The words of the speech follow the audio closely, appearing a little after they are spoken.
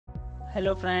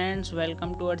Hello friends,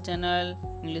 welcome to our channel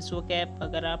English vocab.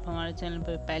 अगर आप हमारे चैनल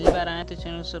पर पहली बार आए तो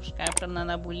चैनल को सब्सक्राइब करना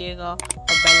ना भूलिएगा और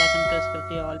बेल आइकन प्रेस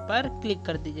करके ऑल पर क्लिक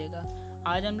कर दीजिएगा।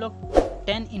 आज हम लोग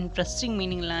 10 इंटरेस्टिंग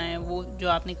मीनिंग लाए हैं, वो जो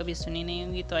आपने कभी सुनी नहीं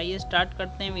होगी। तो आइए स्टार्ट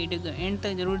करते हैं। वीडियो को एंड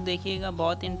तक ज़रूर देखिएगा,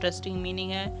 बहुत इंटरेस्टिंग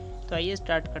मीनिंग है। तो आइए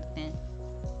स्टार्ट करते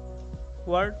हैं।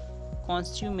 Word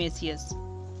कॉन्स्ट्यूमेशियस।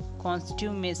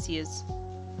 कॉन्स्ट्यूमेशियस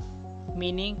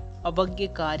meaning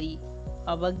अवज्ञकारी,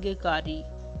 अवज्ञकारी।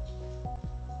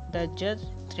 The judge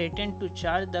threatened to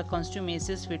charge the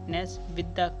contumacious witness with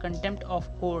the contempt of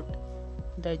court.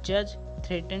 The judge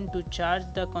threatened to charge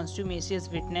the contumacious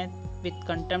witness with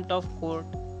contempt of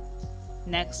court.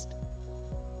 Next,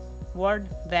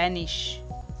 word vanish.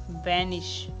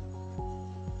 Vanish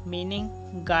meaning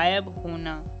गायब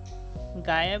होना,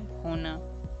 गायब होना।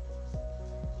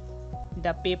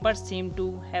 The papers seem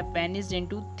to have vanished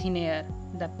into thin air.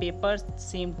 The papers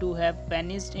seem to have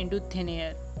vanished into thin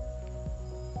air.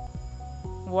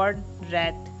 Word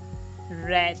wrath.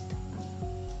 Wrath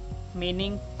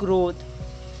meaning growth,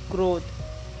 growth.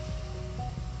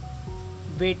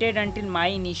 Waited until my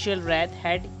initial wrath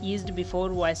had eased before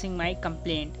voicing my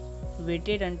complaint.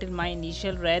 Waited until my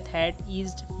initial wrath had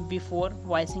eased before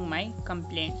voicing my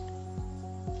complaint.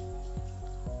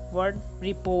 Word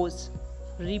repose.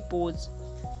 Repose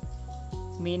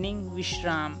meaning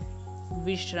vishram,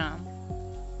 vishram.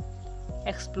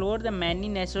 Explore the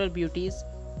many natural beauties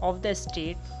of the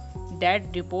state that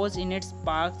repose in its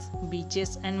parks,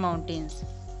 beaches and mountains.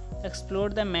 Explore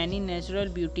the many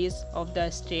natural beauties of the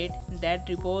state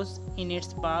that repose in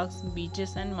its parks,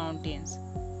 beaches and mountains.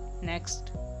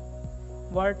 Next,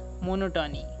 word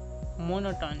monotony.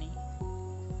 Monotony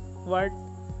word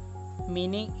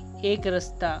meaning एक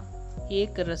रास्ता,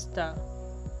 एक रास्ता।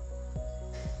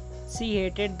 She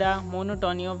hated the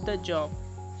monotony of the job.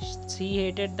 She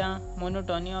hated the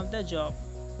monotony of the job.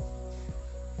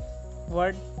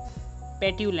 Word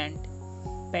petulant.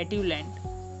 Petulant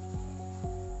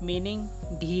meaning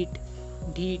ढीठ,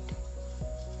 ढीठ।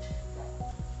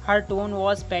 Her tone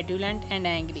was petulant and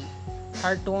angry.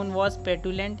 Her tone was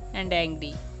petulant and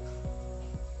angry.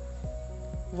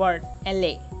 Word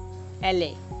allay.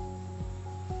 Allay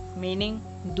meaning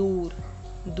दूर,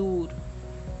 दूर।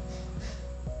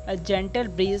 A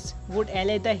gentle breeze would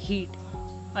allay the heat.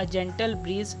 A gentle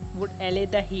breeze would allay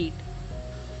the heat.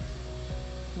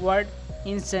 Word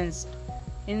incensed.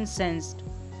 Incensed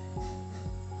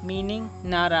meaning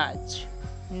नाराज,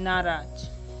 नाराज।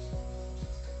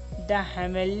 The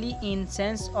heavenly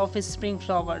incense of spring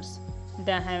flowers.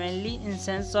 The heavenly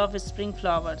incense of spring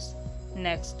flowers.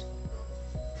 Next,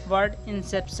 word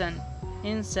inception.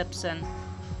 Inception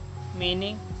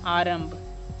meaning आरंभ,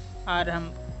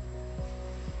 आरंभ।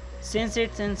 Since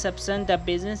its inception, the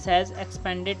business has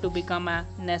expanded to become a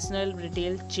national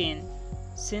retail chain.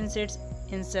 Since its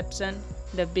inception,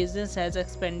 the business has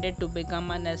expanded to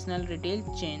become a national retail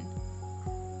chain.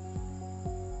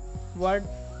 Word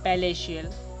palatial.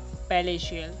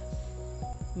 Palatial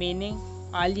meaning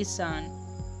आलीशान,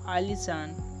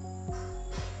 आलीशान।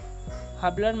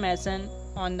 Hubler Mason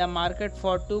on the market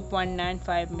for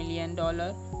 $2.95 million.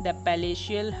 The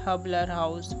palatial Hubler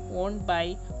house, owned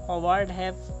by Howard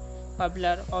F.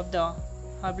 Hubler of the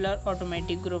Hubler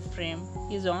Automatic Group Frame,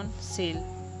 is on sale.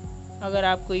 अगर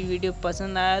आपको ये video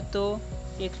पसंद आया तो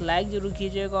एक like ज़रूर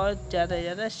कीजिएगा और ज़्यादा से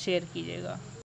ज़्यादा शेयर कीजिएगा।